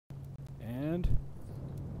And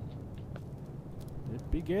it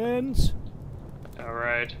begins. All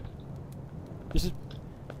right. This is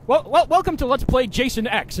welcome to Let's Play Jason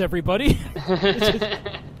X, everybody.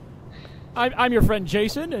 I'm your friend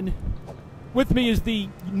Jason, and with me is the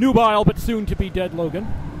nubile but soon to be dead Logan.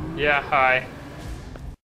 Yeah, hi.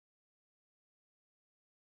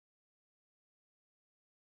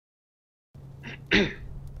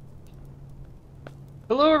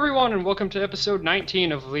 Hello everyone and welcome to episode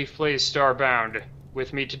 19 of Leaf Plays Starbound.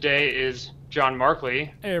 With me today is John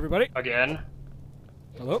Markley. Hey everybody. Again.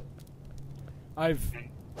 Hello. I've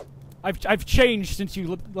changed since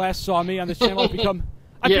you last saw me on this channel. I've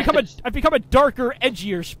become a darker,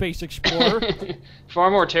 edgier space explorer.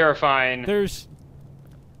 Far more terrifying. There's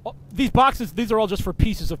these boxes. These are all just for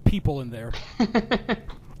pieces of people in there.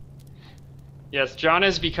 Yes, John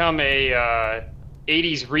has become a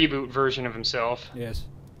 80s reboot version of himself. Yes.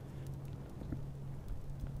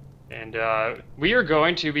 And we are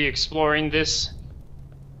going to be exploring this,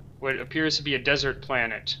 what appears to be a desert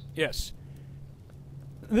planet. Yes.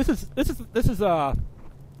 This is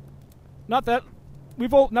not that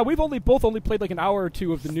we've only played like an hour or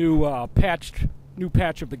two of the new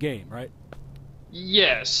patch of the game, right?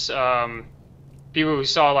 Yes. People who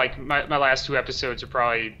saw like my last two episodes are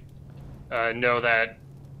probably know that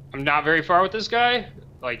I'm not very far with this guy,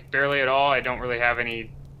 like barely at all. I don't really have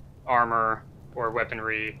any armor or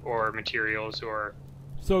weaponry or materials or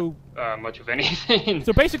much of anything.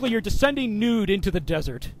 So basically, you're descending nude into the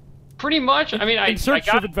desert. Pretty much. I mean, in search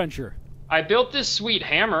of adventure. I built this sweet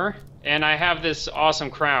hammer, and I have this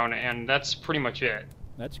awesome crown, and that's pretty much it.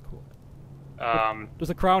 That's cool. Does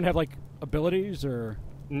the crown have like abilities or?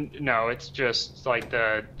 No, it's just like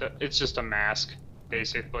it's just a mask,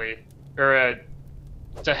 basically, or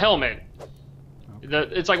it's a helmet.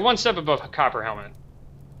 Okay. It's like one step above a copper helmet.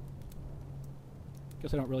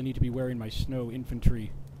 Guess I don't really need to be wearing my snow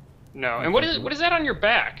infantry. No, and what is that on your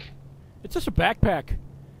back? It's just a backpack.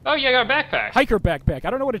 Oh, yeah, I got a backpack. Hiker backpack. I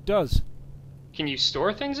don't know what it does. Can you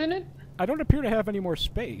store things in it? I don't appear to have any more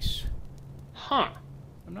space. Huh.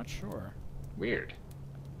 I'm not sure. Weird.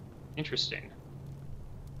 Interesting.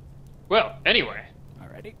 Well, anyway.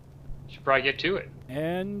 Alrighty. Should probably get to it.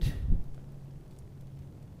 And...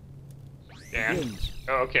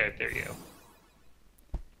 Oh, okay, there you go.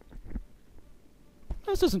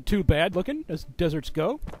 This isn't too bad looking, as deserts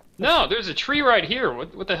go. No, there's a tree right here.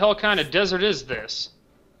 What the hell kind of desert is this?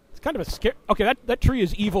 It's kind of a scare... Okay, that tree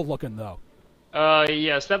is evil looking, though.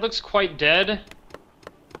 Yes, that looks quite dead.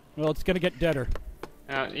 Well, it's gonna get deader.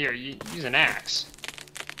 Here, use an axe.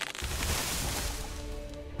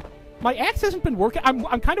 My axe hasn't been working.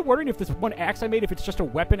 I'm kind of wondering if this one axe I made, if it's just a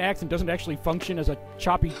weapon axe and doesn't actually function as a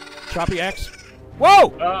choppy axe. Whoa!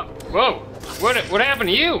 Whoa! What happened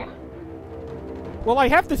to you? Well, I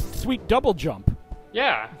have this sweet double jump.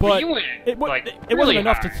 Yeah, but you went it really wasn't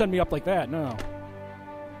enough high to send me up like that. No.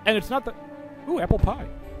 And it's not the... Ooh, apple pie.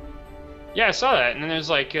 Yeah, I saw that. And then there's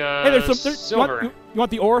like hey, there's silver. You want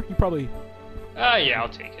the ore? You probably... Yeah, I'll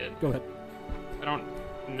take it. Go ahead. I don't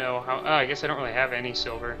know how... I guess I don't really have any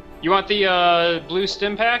silver. You want the blue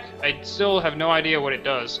stim pack? I still have no idea what it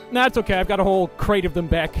does. Nah, it's okay. I've got a whole crate of them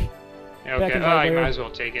back. Okay, back you might as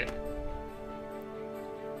well take it.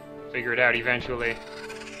 Figure it out eventually.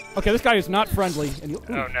 Okay, this guy is not friendly. And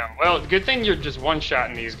oh no. Well, good thing you're just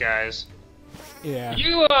one-shotting these guys. Yeah.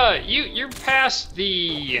 You're past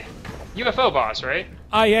the UFO boss, right?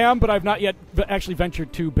 I am, but I've not yet actually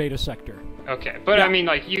ventured to Beta Sector. Okay, but yeah. I mean,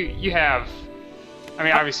 like you have. I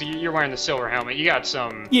mean, obviously you're wearing the silver helmet. You got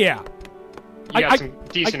some. Yeah. You got some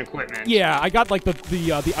decent equipment. Yeah, I got like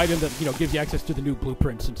the item that gives you access to the new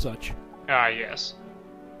blueprints and such. Ah, yes.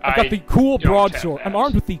 I've got the cool broadsword. I'm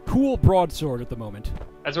armed with the cool broadsword at the moment.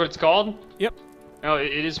 That's what it's called? Yep. Oh,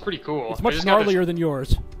 it is pretty cool. It's much gnarlier than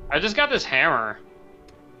yours. I just got this hammer.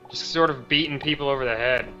 Just sort of beating people over the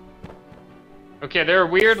head. Okay, there are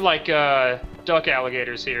weird, like, duck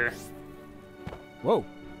alligators here. Whoa.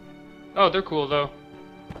 Oh, they're cool, though.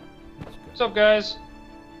 What's up, guys?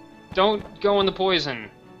 Don't go in the poison.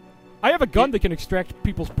 I have a gun that can extract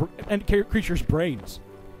people's creatures' brains.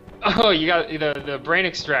 Oh, you got the brain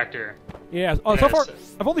extractor. Yeah. Oh, so far,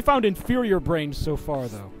 I've only found inferior brains so far,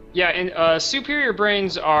 though. Yeah, and superior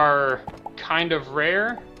brains are kind of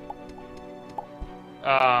rare.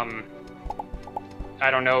 I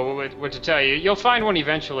don't know what to tell you. You'll find one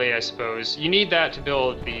eventually, I suppose. You need that to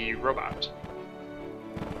build the robot.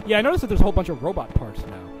 Yeah, I noticed that there's a whole bunch of robot parts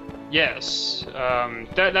now. Yes.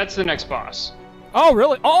 That's the next boss. Oh,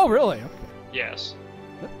 really? Oh, really? Okay. Yes.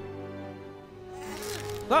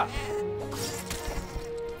 Ah.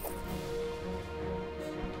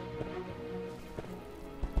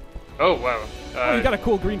 Oh, wow. Oh, you got a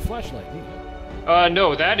cool green flashlight.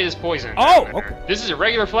 No, that is poison. Oh, okay. This is a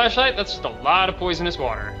regular flashlight. That's just a lot of poisonous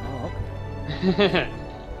water. Oh, okay.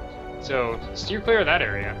 So, steer clear of that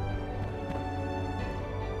area.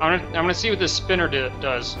 I'm gonna see what this spinner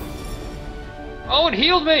does. Oh, it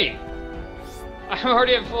healed me! I'm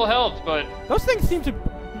already at full health, but... Those things seem to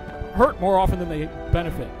hurt more often than they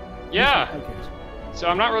benefit. Yeah. So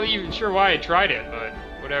I'm not really even sure why I tried it, but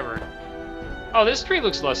whatever. Oh, this tree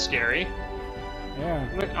looks less scary. Yeah.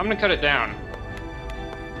 I'm gonna cut it down.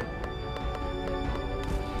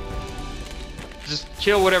 Just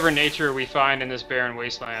kill whatever nature we find in this barren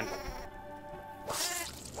wasteland.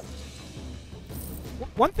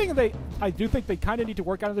 One thing I do think they kind of need to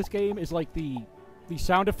work on in this game is like the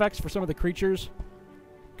sound effects for some of the creatures,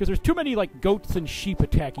 because there's too many like goats and sheep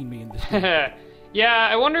attacking me in this game. Yeah,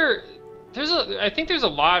 I wonder. I think there's a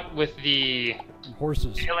lot with the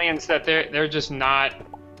horses aliens that they're just not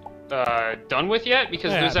done with yet,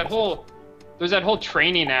 because there's that whole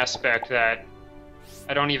training aspect that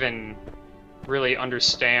I don't even really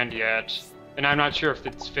understand yet, and I'm not sure if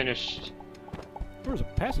it's finished. There was a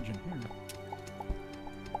passage in here.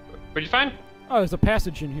 What'd you find? Oh, there's a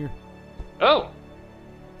passage in here. Oh.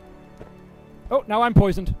 Oh, now I'm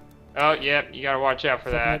poisoned. Oh, yep. You gotta watch out for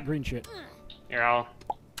that. Green shit. Here, I'll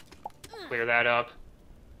clear that up.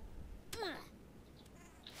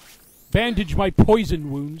 Bandage my poison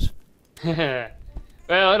wounds.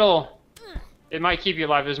 Well, it might keep you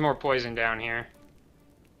alive. There's more poison down here.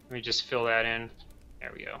 Let me just fill that in.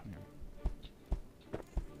 There we go.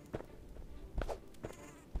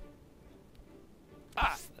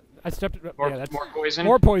 I stepped. More, yeah, that's more poison.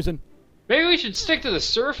 More poison. Maybe we should stick to the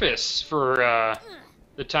surface for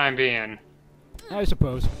the time being. I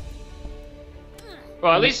suppose.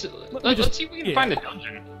 Well, at least let's see if we can find the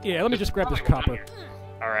dungeon. Yeah, let me just grab this copper.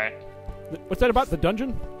 All right. What's that about? The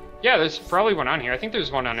dungeon? Yeah, there's probably one on here. I think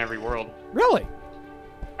there's one on every world. Really?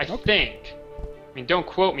 I think. I mean, don't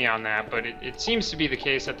quote me on that, but it seems to be the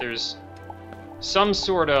case that there's some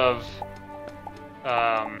sort of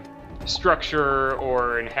structure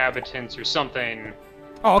or inhabitants or something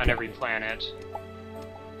on every planet.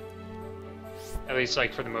 At least,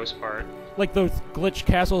 like, for the most part. Like those glitch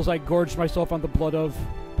castles I gorged myself on the blood of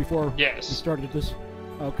before we started this?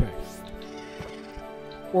 Okay.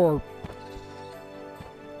 Or...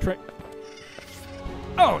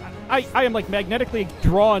 Oh! I am, like, magnetically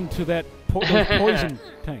drawn to that those poison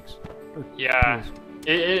tanks. Yeah.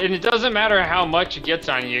 And it doesn't matter how much it gets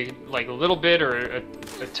on you, like a little bit or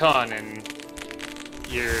a ton, and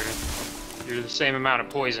you're the same amount of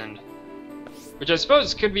poisoned. Which I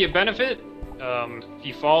suppose could be a benefit if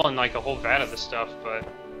you fall in like a whole vat of the stuff, but...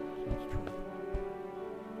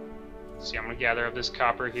 Let's see, I'm gonna gather up this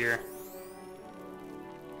copper here.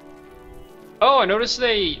 Oh, I noticed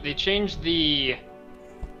they changed the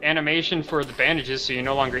animation for the bandages, so you're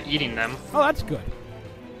no longer eating them. Oh, that's good.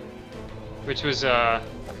 Which was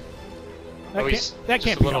always that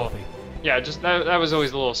can't a be little, healthy. Yeah, just that was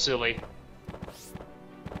always a little silly.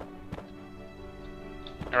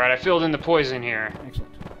 All right, I filled in the poison here.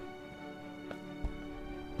 Excellent.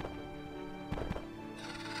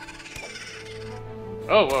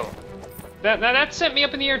 Oh, whoa. That sent me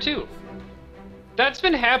up in the air too. That's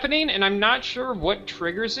been happening, and I'm not sure what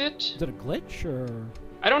triggers it. Is it a glitch, or...?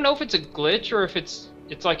 I don't know if it's a glitch or if it's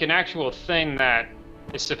like an actual thing that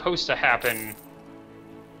is supposed to happen.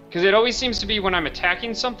 Because it always seems to be when I'm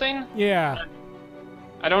attacking something. Yeah.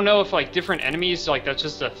 I don't know if, like, different enemies, like, that's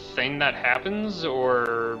just a thing that happens,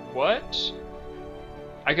 or what?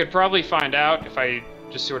 I could probably find out if I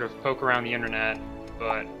just sort of poke around the internet,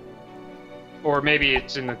 but... Or maybe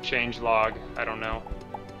it's in the change log, I don't know.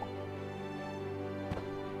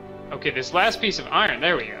 Okay, this last piece of iron,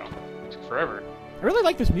 there we go. It took forever. I really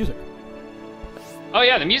like this music. Oh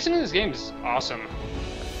yeah, the music in this game is awesome.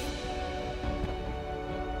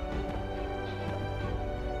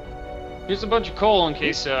 Here's a bunch of coal in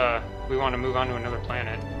case we want to move on to another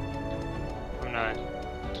planet. I'm gonna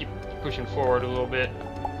keep pushing forward a little bit.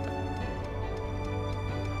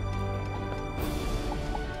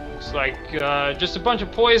 Looks like just a bunch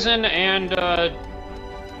of poison and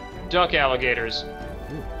duck alligators.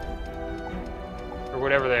 Or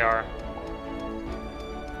whatever they are.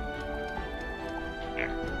 There.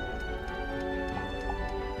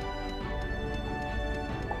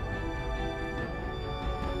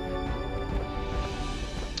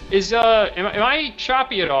 Am I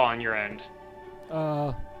choppy at all on your end?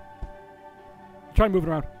 Try moving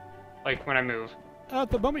around. Like when I move? At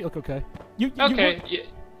the moment you look okay. Okay.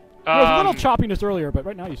 There was a little choppiness earlier, but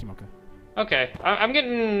right now you seem okay. Okay, I'm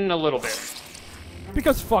getting a little bit.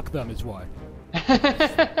 Because fuck them is why.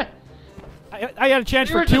 I had a chance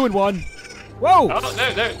for 2 and 1. Whoa! Oh,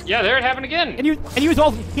 there it happened again. And he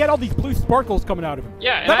had all these blue sparkles coming out of him.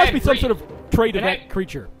 Yeah, and that must be some sort of trait of that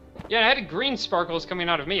creature. Yeah, I had green sparkles coming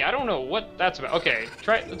out of me. I don't know what that's about. Okay,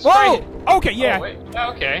 let's Whoa! try it. Okay, yeah. Oh, wait.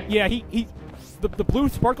 Okay. Yeah, the blue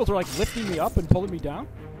sparkles are like lifting me up and pulling me down.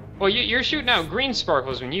 Well, you're shooting out green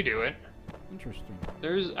sparkles when you do it. Interesting.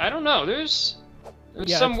 I don't know. There's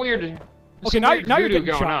some weird. Okay, now you're getting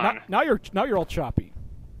choppy. Now you're all choppy.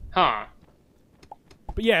 Huh.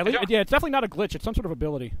 But yeah, it's definitely not a glitch. It's some sort of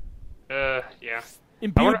ability. Yeah.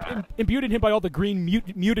 Imbued in him by all the green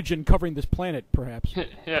mutagen covering this planet, perhaps.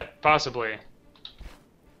 Yeah, possibly.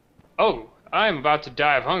 Oh, I'm about to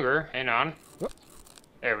die of hunger. Hang on. Whoop.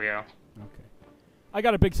 There we go. Okay. I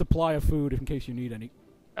got a big supply of food in case you need any.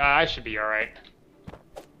 I should be alright.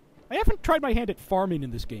 I haven't tried my hand at farming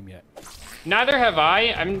in this game yet. Neither have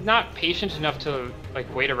I. I'm not patient enough to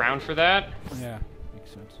wait around for that. Yeah, makes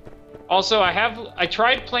sense. Also, I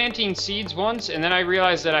tried planting seeds once, and then I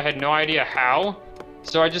realized that I had no idea how.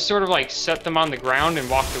 So I just sort of set them on the ground and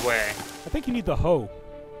walked away. I think you need the hoe.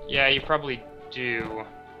 Yeah, you probably do.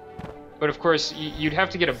 But of course, you'd have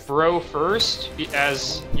to get a bro first,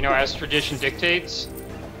 as tradition dictates.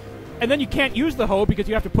 And then you can't use the hoe because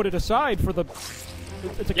you have to put it aside for the.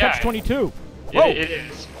 It's a catch-22. Whoa! It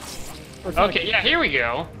is. Okay, yeah, here we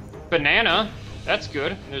go. Banana. That's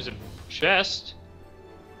good. There's a chest.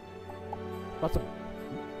 Lots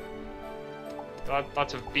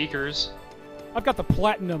of beakers. I've got the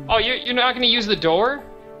platinum. Oh, you're not going to use the door?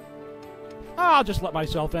 I'll just let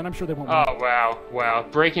myself in. I'm sure they won't. Oh, wow.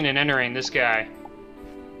 Breaking and entering, this guy.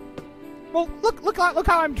 Well, look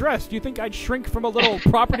how I'm dressed. Do you think I'd shrink from a little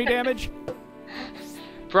property damage?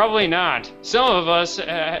 Probably not. Some of us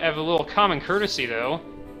have a little common courtesy, though,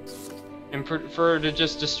 and prefer to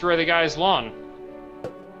just destroy the guy's lawn.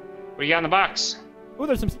 What do you got in the box? Oh,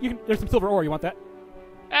 there's some silver ore. You want that?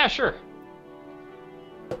 Ah, sure.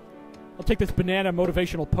 I'll take this banana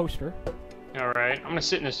motivational poster. All right, I'm gonna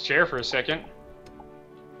sit in this chair for a second.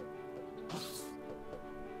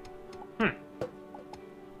 Their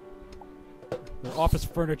office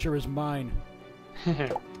furniture is mine.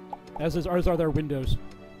 As are their windows.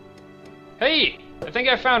 Hey, I think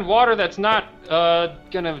I found water that's not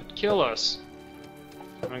gonna kill us.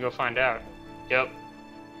 I'm gonna go find out. Yep.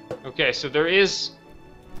 Okay, so there is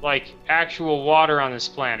actual water on this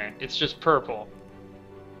planet. It's just purple.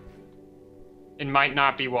 It might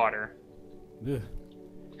not be water. This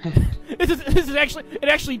is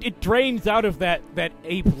actually it drains out of that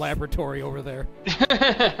ape laboratory over there.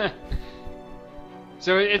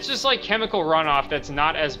 So it's just chemical runoff that's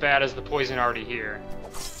not as bad as the poison already here.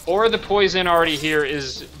 Or the poison already here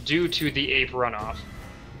is due to the ape runoff.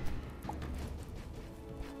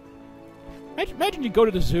 Imagine you go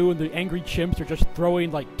to the zoo and the angry chimps are just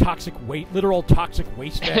throwing literal toxic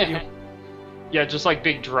waste at you. Yeah, just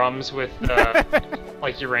big drums with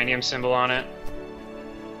uranium symbol on it.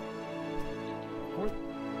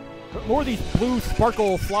 More of these blue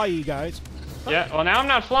sparkle fly-y guys. Yeah, well now I'm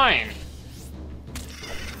not flying.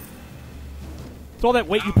 It's all that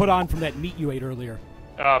weight you put on from that meat you ate earlier.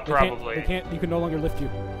 Probably. You can no longer lift you.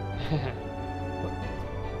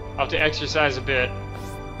 I'll have to exercise a bit.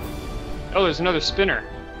 Oh, there's another spinner.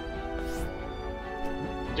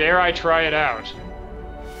 Dare I try it out?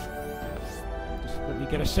 Just let me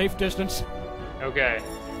get a safe distance. Okay.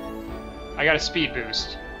 I got a speed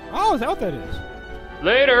boost. Oh, is that what that is?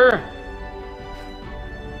 Later!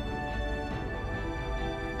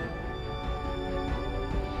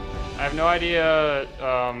 I have no idea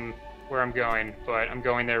where I'm going, but I'm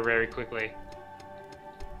going there very quickly.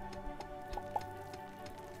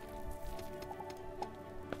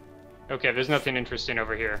 Okay, there's nothing interesting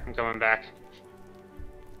over here. I'm coming back.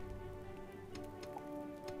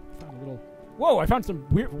 Whoa! I found some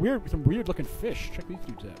weird looking fish. Check these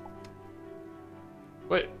dudes out.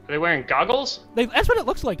 What? Are they wearing goggles? That's what it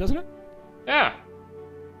looks like, doesn't it? Yeah.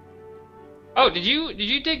 Oh, did you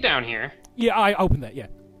dig down here? Yeah, I opened that. Yeah.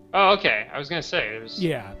 Oh, okay. I was gonna say there's.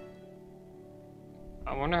 Yeah.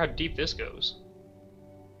 I wonder how deep this goes.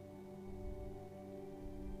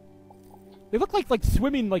 They look like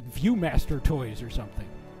swimming Viewmaster toys or something.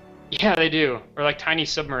 Yeah, they do. Or tiny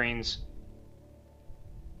submarines.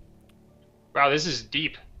 Wow, this is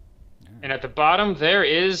deep. Yeah. And at the bottom there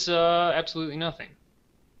is absolutely nothing.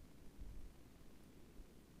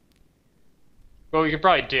 Well, we could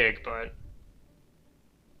probably dig, but.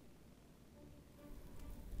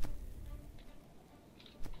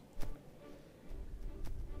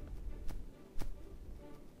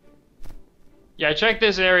 Yeah, I checked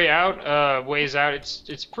this area out, ways out.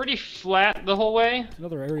 It's pretty flat the whole way.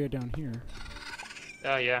 Another area down here.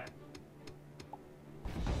 Oh, yeah.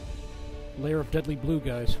 layer of deadly blue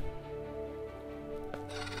guys.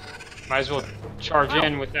 Might as well charge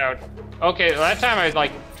in without... Okay, that time I,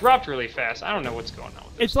 like, dropped really fast. I don't know what's going on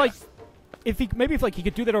with this. It's like... If he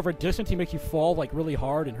could do that over a distance, he makes you fall, like, really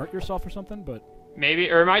hard and hurt yourself or something, but... Maybe,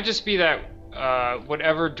 or it might just be that,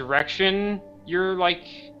 whatever direction you're,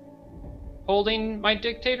 like, holding might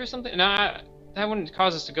dictate or something. Nah, that wouldn't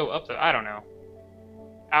cause us to go up I don't know.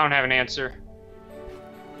 I don't have an answer.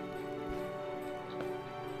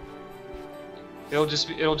 It'll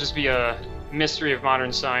just be a mystery of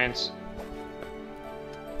modern science.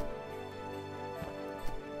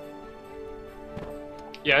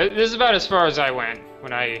 Yeah, this is about as far as I went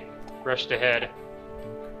when I rushed ahead.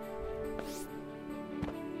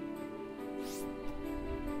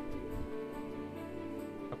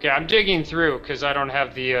 Okay, I'm digging through because I don't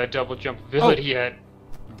have the double jump ability yet.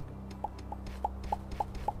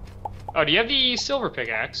 Oh, do you have the silver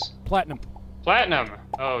pickaxe? Platinum. Platinum!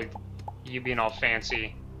 Oh, you being all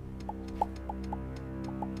fancy.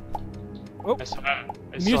 Oh,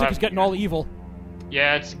 music is getting all evil.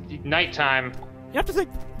 Yeah, it's nighttime. You have to think,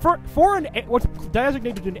 for what's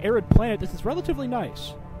designated an arid planet, this is relatively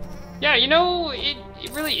nice. Yeah, you know, it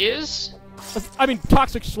really is. I mean,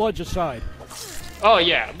 toxic sludge aside. Oh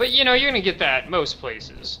yeah, but you know, you're gonna get that most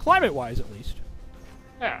places. Climate-wise, at least.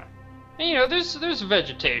 Yeah. And you know, there's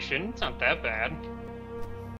vegetation. It's not that bad.